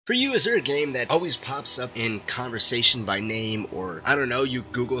For you, is there a game that always pops up in conversation by name, or I don't know, you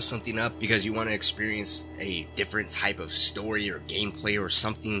Google something up because you want to experience a different type of story or gameplay or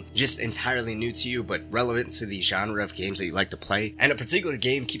something just entirely new to you but relevant to the genre of games that you like to play, and a particular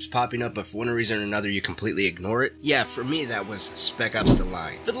game keeps popping up but for one reason or another you completely ignore it? Yeah, for me that was Spec Ops The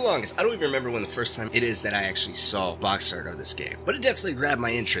Line. For the longest, I don't even remember when the first time it is that I actually saw box art of this game, but it definitely grabbed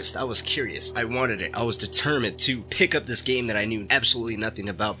my interest. I was curious, I wanted it, I was determined to pick up this game that I knew absolutely nothing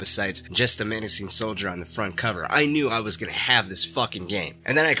about besides just a menacing soldier on the front cover. I knew I was gonna have this fucking game.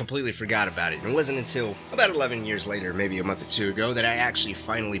 And then I completely forgot about it. And it wasn't until about 11 years later, maybe a month or two ago, that I actually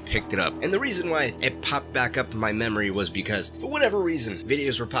finally picked it up. And the reason why it popped back up in my memory was because, for whatever reason,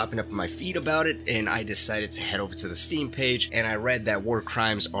 videos were popping up in my feed about it, and I decided to head over to the Steam page, and I read that war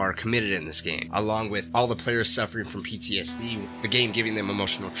crimes are committed in this game, along with all the players suffering from PTSD, the game giving them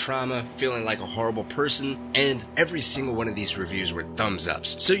emotional trauma, feeling like a horrible person, and every single one of these reviews were thumbs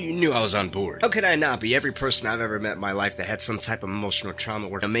ups. So you knew I was on board. How could I not be? Every person I've ever met in my life that had some type of emotional trauma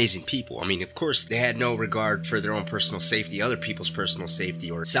were amazing people. I mean, of course, they had no regard for their own personal safety, other people's personal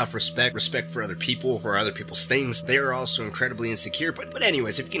safety, or self-respect, respect for other people or other people's things. They are also incredibly insecure, but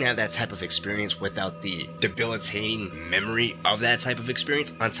anyways, if you can have that type of experience without the debilitating memory of that type of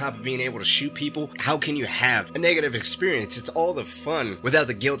experience, on top of being able to shoot people, how can you have a negative experience? It's all the fun without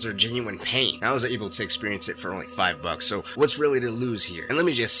the guilt or genuine pain. I was able to experience it for only $5, so what's really to lose here? And let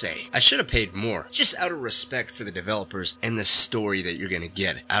me just say, I should have paid more, just out of respect for the developers and the story that you're gonna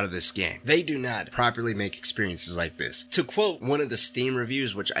get out of this game. They do not properly make experiences like this. To quote one of the Steam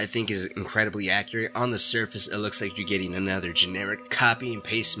reviews, which I think is incredibly accurate, on the surface it looks like you're getting another generic copy and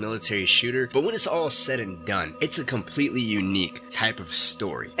paste military shooter, but when it's all said and done, it's a completely unique type of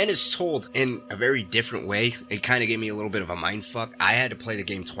story. And it's told in a very different way. It kind of gave me a little bit of a mindfuck. I had to play the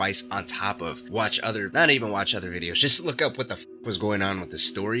game twice on top of not even watch other videos, just look up what the was going on with the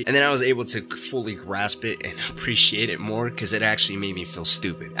story, and then I was able to fully grasp it and appreciate it more because it actually made me feel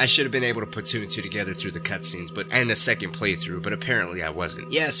stupid. I should have been able to put two and two together through the cutscenes, and a second playthrough, but apparently I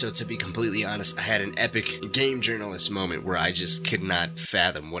wasn't. Yeah, so to be completely honest, I had an epic game journalist moment where I just could not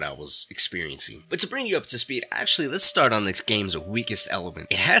fathom what I was experiencing. But to bring you up to speed, actually, let's start on this game's weakest element.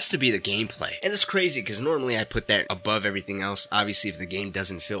 It has to be the gameplay. And it's crazy because normally I put that above everything else. Obviously, if the game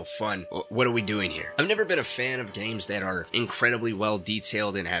doesn't feel fun, what are we doing here? I've never been a fan of games that are incredibly well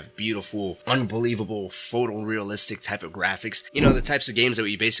detailed and have beautiful, unbelievable, photorealistic type of graphics. You know, the types of games that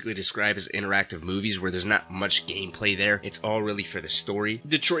we basically describe as interactive movies where there's not much gameplay there. It's all really for the story.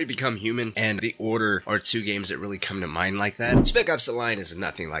 Detroit Become Human and The Order are two games that really come to mind like that. Spec Ops The Line is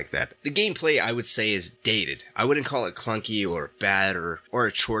nothing like that. The gameplay, I would say, is dated. I wouldn't call it clunky or bad or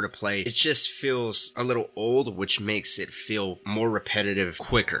a chore to play. It just feels a little old, which makes it feel more repetitive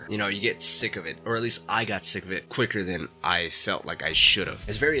quicker. You know, you get sick of it, or at least I got sick of it quicker than I felt like I should have.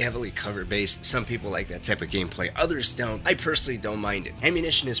 It's very heavily cover based. Some people like that type of gameplay, others don't. I personally don't mind it.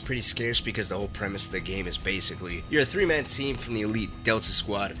 Ammunition is pretty scarce because the whole premise of the game is basically you're a three-man team from the elite Delta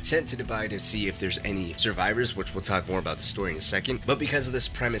Squad sent to Dubai to see if there's any survivors, which we'll talk more about the story in a second. But because of this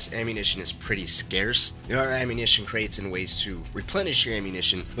premise, ammunition is pretty scarce. There are ammunition crates and ways to replenish your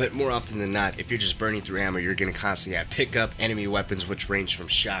ammunition, but more often than not, if you're just burning through ammo, you're gonna constantly have pick up enemy weapons, which range from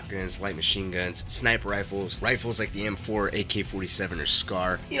shotguns, light machine guns, sniper rifles, rifles like the M4, AK-47, or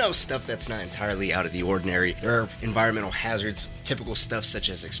SCAR, you know, stuff that's not entirely out of the ordinary. There are environmental hazards, typical stuff such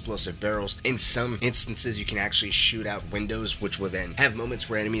as explosive barrels. In some instances, you can actually shoot out windows, which will then have moments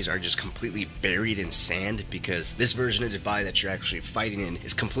where enemies are just completely buried in sand because this version of Dubai that you're actually fighting in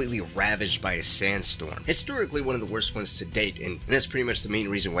is completely ravaged by a sandstorm. Historically, one of the worst ones to date, and that's pretty much the main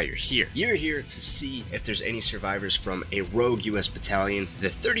reason why you're here. You're here to see if there's any survivors from a rogue US battalion, the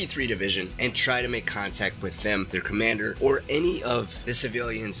 33 Division, and try to make contact with them, their commander, or any of the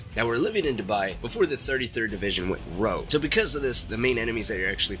civilians that were living in Dubai before the 33rd Division went rogue. So because of this, the main enemies that you're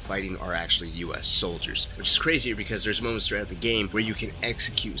actually fighting are actually US soldiers, which is crazier because there's moments throughout the game where you can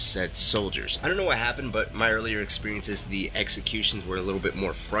execute said soldiers. I don't know what happened, but my earlier experiences, the executions were a little bit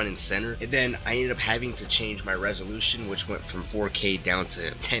more front and center, and then I ended up having to change my resolution, which went from 4K down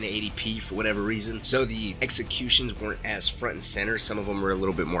to 1080p for whatever reason. So the executions weren't as front and center. Some of them were a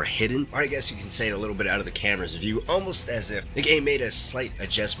little bit more hidden, or I guess you can say a little bit out of the camera's view, almost as if the game made a slight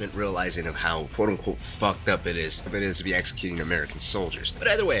adjustment, realizing of how quote-unquote fucked up it is to be executing American soldiers. But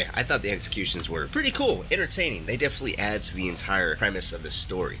either way, I thought the executions were pretty cool, entertaining. They definitely add to the entire premise of the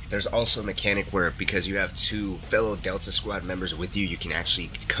story. There's also a mechanic where, because you have two fellow Delta Squad members with you, you can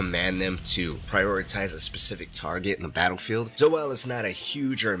actually command them to prioritize a specific target in the battlefield. So while it's not a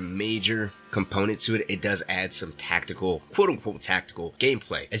huge or major component to it, it does add some tactical, quote-unquote tactical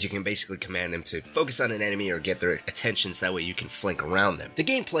gameplay, as you can basically command them to focus on an enemy or get their attention so that way you can flank around them. The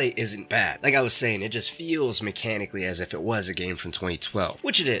gameplay isn't bad. Like I was saying, it just feels mechanically as if it was a game from 2012,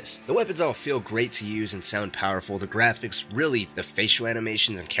 which it is. The weapons all feel great to use and sound powerful. The graphics, really, the facial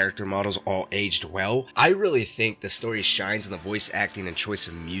animations and character models all aged well. I really think the story shines in the voice acting and choice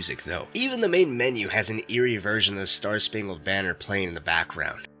of music though. Even the main menu has an eerie version of the Star Spangled Banner playing in the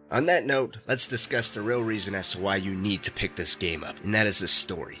background. On that note, let's discuss the real reason as to why you need to pick this game up, and that is the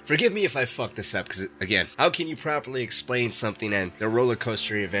story. Forgive me if I fuck this up, because again, how can you properly explain something and the roller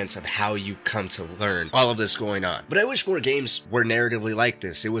coaster events of how you come to learn all of this going on? But I wish more games were narratively like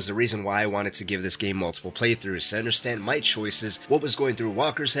this. It was the reason why I wanted to give this game multiple playthroughs, to understand my choices, what was going through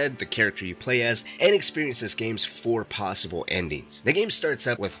Walker's head, the character you play as, and experience this game's 4 possible endings. The game starts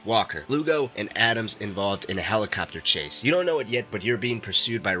up with Walker, Lugo, and Adams involved in a helicopter chase. You don't know it yet, but you're being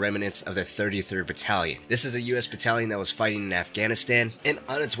pursued by remnants of the 33rd Battalion. This is a US battalion that was fighting in Afghanistan and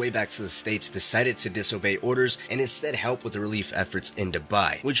on its way back to the States decided to disobey orders and instead help with the relief efforts in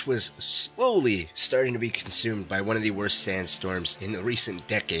Dubai, which was slowly starting to be consumed by one of the worst sandstorms in the recent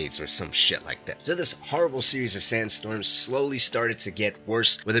decades or some shit like that. So this horrible series of sandstorms slowly started to get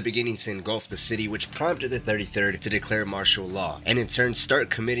worse, with it beginning to engulf the city, which prompted the 33rd to declare martial law and in turn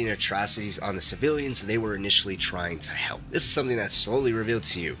start committing atrocities on the civilians they were initially trying to help. This is something that's slowly revealed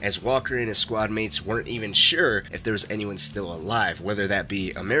to you, as Walker and his squad mates weren't even sure if there was anyone still alive, whether that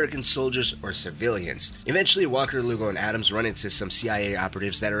be American soldiers or civilians. Eventually, Walker, Lugo, and Adams run into some CIA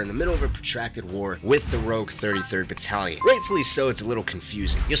operatives that are in the middle of a protracted war with the rogue 33rd Battalion. Rightfully so, it's a little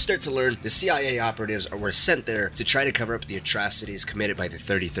confusing. You'll start to learn the CIA operatives were sent there to try to cover up the atrocities committed by the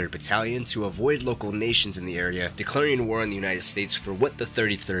 33rd Battalion to avoid local nations in the area declaring war on the United States for what the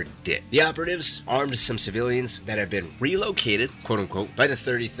 33rd did. The operatives armed some civilians that have been relocated, quote-unquote, by the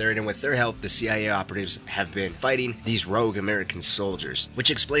 33rd, and with their help, the CIA operatives have been fighting these rogue American soldiers, which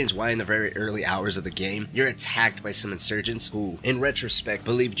explains why in the very early hours of the game, you're attacked by some insurgents who, in retrospect,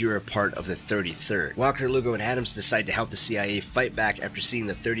 believed you were a part of the 33rd. Walker, Lugo, and Adams decide to help the CIA fight back after seeing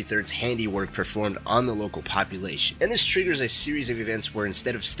the 33rd's handiwork performed on the local population. And this triggers a series of events where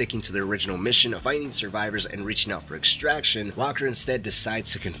instead of sticking to their original mission of finding survivors and reaching out for extraction, Walker instead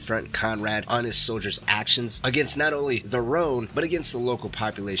decides to confront Conrad on his soldiers' actions against not only their own, but against the local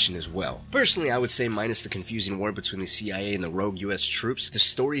population as well. Personally, I would say minus the confusing war between the CIA and the rogue US troops, the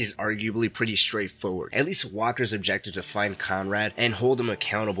story is arguably pretty straightforward. At least Walker's objective to find Conrad and hold him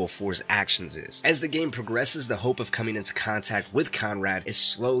accountable for his actions is. As the game progresses, the hope of coming into contact with Conrad is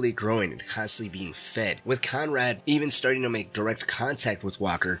slowly growing and constantly being fed, with Conrad even starting to make direct contact with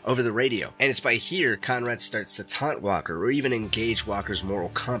Walker over the radio. And it's by here Conrad starts to taunt Walker or even engage Walker's moral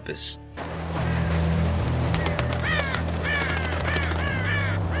compass.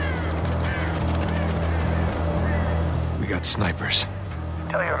 Got snipers.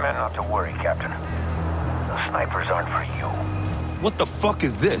 Tell your men not to worry, Captain. The snipers aren't for you. What the fuck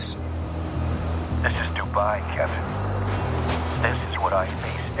is this? This is Dubai, Captain. This is what I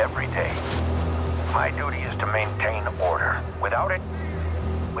face every day. My duty is to maintain order. Without it,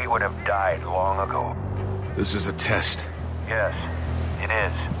 we would have died long ago. This is a test. Yes, it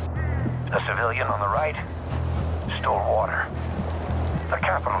is. A civilian on the right stole water. The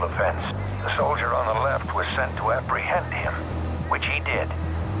capital offense. The soldier on the left was sent to apprehend him, which he did,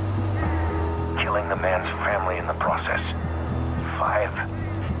 killing the man's family in the process.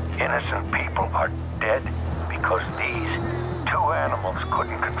 5 innocent people are dead because these 2 animals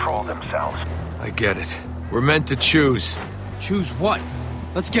couldn't control themselves. I get it. We're meant to choose. Choose what?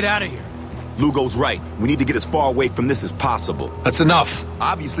 Let's get out of here. Lugo's right. We need to get as far away from this as possible. That's enough.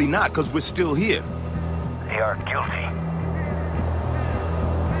 Obviously not, because we're still here. They are guilty.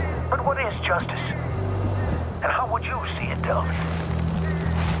 But what is justice? And how would you see it, Delvin?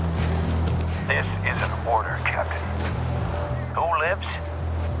 This is an order, Captain. Who lives?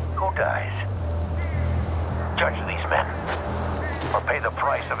 Who dies? Judge these men, or pay the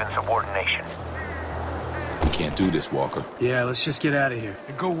price of insubordination. We can't do this, Walker. Yeah, let's just get out of here.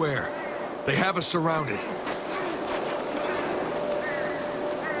 And go where? They have us surrounded.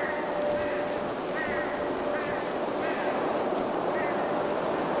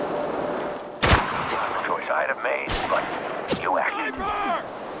 I'd have made, but you acted.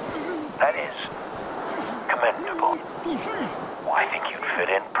 That is commendable. Well, I think you'd fit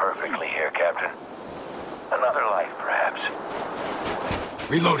in perfectly here, Captain. Another life, perhaps.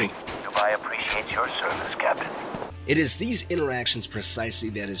 Reloading. Dubai appreciates your service, Captain. It is these interactions precisely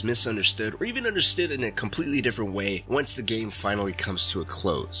that is misunderstood or even understood in a completely different way once the game finally comes to a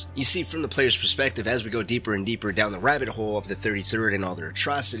close. You see, from the player's perspective, as we go deeper and deeper down the rabbit hole of the 33rd and all their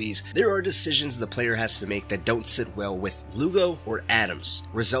atrocities, there are decisions the player has to make that don't sit well with Lugo or Adams,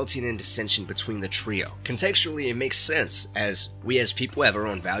 resulting in dissension between the trio. Contextually, it makes sense, as we as people have our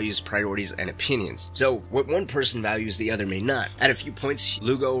own values, priorities, and opinions. So what one person values, the other may not. At a few points,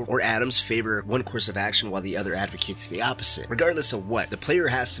 Lugo or Adams favor one course of action while the other advocates the opposite. Regardless of what, the player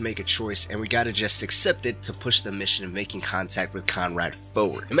has to make a choice, and we gotta just accept it to push the mission of making contact with Conrad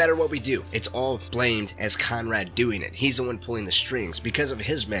forward. No matter what we do, it's all blamed as Conrad doing it. He's the one pulling the strings because of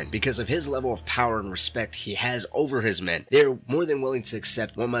his men, because of his level of power and respect he has over his men. They're more than willing to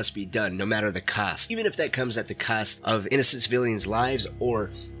accept what must be done, no matter the cost, even if that comes at the cost of innocent civilians' lives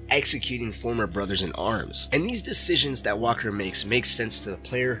or executing former brothers in arms. And these decisions that Walker makes make sense to the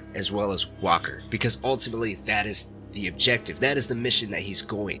player as well as Walker, because ultimately that is the objective. That is the mission that he's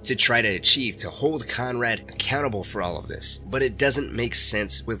going to try to achieve, to hold Conrad accountable for all of this. But it doesn't make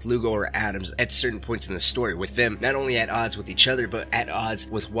sense with Lugo or Adams at certain points in the story, with them not only at odds with each other, but at odds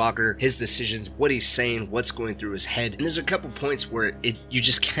with Walker, his decisions, what he's saying, what's going through his head. And there's a couple points where you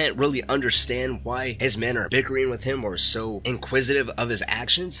just can't really understand why his men are bickering with him or so inquisitive of his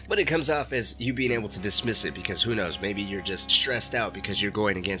actions, but it comes off as you being able to dismiss it because who knows, maybe you're just stressed out because you're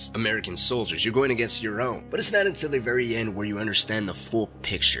going against American soldiers, you're going against your own. But it's not until the very end where you understand the full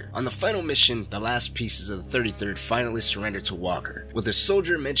picture. On the final mission, the last pieces of the 33rd finally surrender to Walker, with a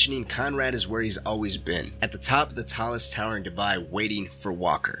soldier mentioning Conrad is where he's always been, at the top of the tallest tower in Dubai, waiting for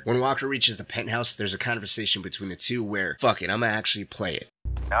Walker. When Walker reaches the penthouse, there's a conversation between the two where, fuck it, I'ma actually play it.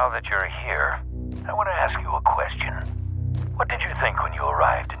 Now that you're here, I want to ask you a question. What did you think when you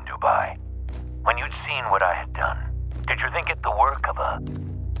arrived in Dubai? When you'd seen what I had done, did you think it the work of a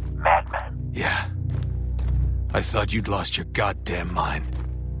madman? Yeah. I thought you'd lost your goddamn mind.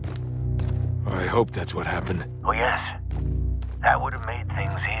 Or I hope that's what happened. Oh yes, that would have made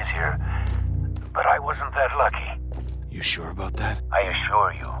things easier, but I wasn't that lucky. You sure about that? I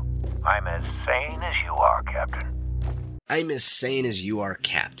assure you, I'm as sane as you are, Captain. I'm as sane as you are,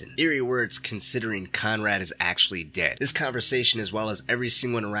 Captain. Eerie words considering Conrad is actually dead. This conversation, as well as every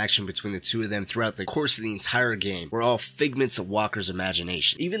single interaction between the two of them throughout the course of the entire game, were all figments of Walker's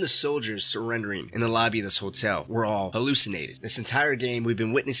imagination. Even the soldiers surrendering in the lobby of this hotel were all hallucinated. This entire game, we've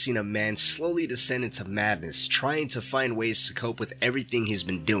been witnessing a man slowly descend into madness, trying to find ways to cope with everything he's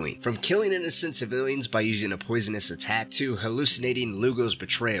been doing. From killing innocent civilians by using a poisonous attack, to hallucinating Lugo's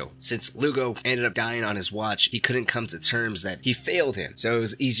betrayal. Since Lugo ended up dying on his watch, he couldn't come to terms that he failed him, so it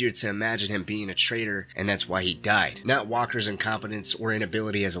was easier to imagine him being a traitor, and that's why he died. Not Walker's incompetence or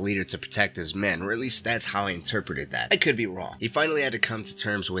inability as a leader to protect his men, or at least that's how I interpreted that. I could be wrong. He finally had to come to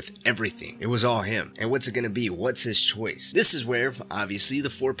terms with everything. It was all him. And what's it gonna be? What's his choice? This is where, obviously, the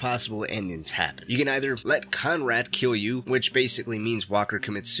four possible endings happen. You can either let Conrad kill you, which basically means Walker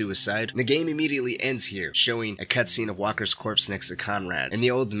commits suicide. The game immediately ends here, showing a cutscene of Walker's corpse next to Conrad, and the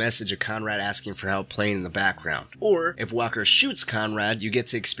old message of Conrad asking for help playing in the background. Or, if Walker shoots Conrad, you get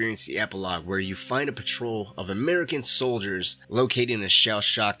to experience the epilogue, where you find a patrol of American soldiers locating a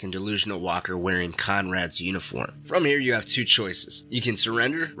shell-shocked and delusional Walker wearing Conrad's uniform. From here, you have two choices. You can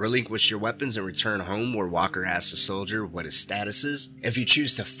surrender, relinquish your weapons, and return home, where Walker asks the soldier what his status is. If you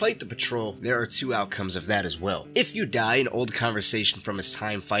choose to fight the patrol, there are two outcomes of that as well. If you die, an old conversation from his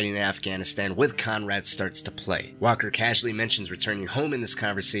time fighting in Afghanistan with Conrad starts to play. Walker casually mentions returning home in this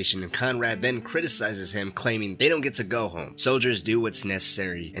conversation, and Conrad then criticizes him, claiming they don't get to go home. Soldiers do what's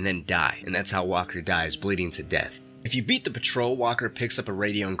necessary and then die, and that's how Walker dies, bleeding to death. If you beat the patrol, Walker picks up a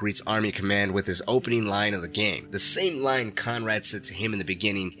radio and greets Army Command with his opening line of the game, the same line Conrad said to him in the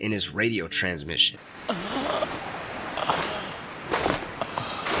beginning in his radio transmission. Falcon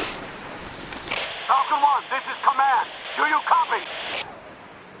 1, this is Command. Do you copy?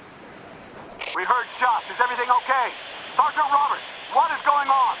 We heard shots. Is everything okay? Sergeant Roberts, what is going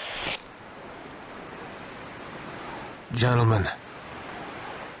on? Gentlemen,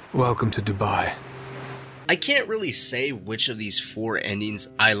 welcome to Dubai. I can't really say which of these four endings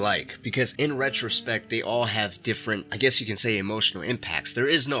I like, because in retrospect, they all have different, I guess you can say, emotional impacts. There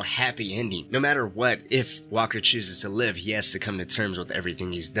is no happy ending. No matter what, if Walker chooses to live, he has to come to terms with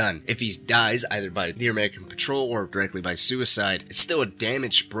everything he's done. If he dies, either by the American patrol or directly by suicide, it's still a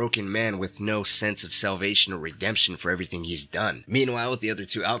damaged, broken man with no sense of salvation or redemption for everything he's done. Meanwhile, with the other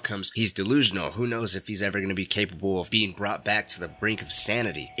two outcomes, he's delusional. Who knows if he's ever going to be capable of being brought back to the brink of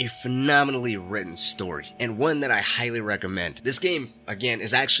sanity. A phenomenally written story. and one that I highly recommend. This game, again,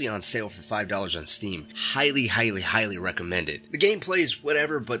 is actually on sale for $5 on Steam. Highly recommend it. The gameplay is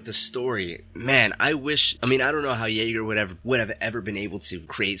whatever, but the story, man, I don't know how Jaeger would have ever been able to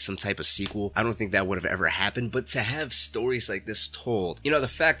create some type of sequel. I don't think that would have ever happened, but to have stories like this told, you know, the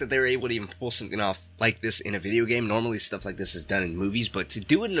fact that they were able to even pull something off like this in a video game, normally stuff like this is done in movies, but to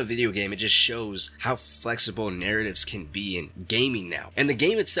do it in a video game, it just shows how flexible narratives can be in gaming now. And the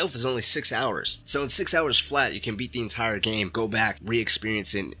game itself is only 6 hours. So in 6 hours flat, you can beat the entire game, go back,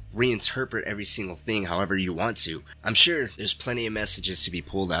 re-experience it, reinterpret every single thing however you want to. I'm sure there's plenty of messages to be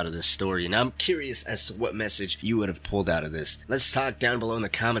pulled out of this story, and I'm curious as to what message you would have pulled out of this. Let's talk down below in the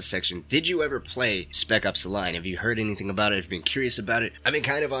comments section. Did you ever play Spec Ops: The Line? Have you heard anything about it? Have you been curious about it? I've been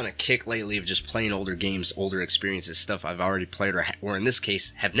kind of on a kick lately of just playing older games, older experiences, stuff I've already played or in this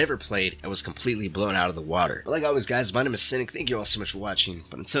case have never played and was completely blown out of the water. But like always, guys, my name is Cynic. Thank you all so much for watching,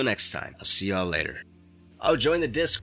 but until next time, I'll see y'all later. Oh, join the Discord.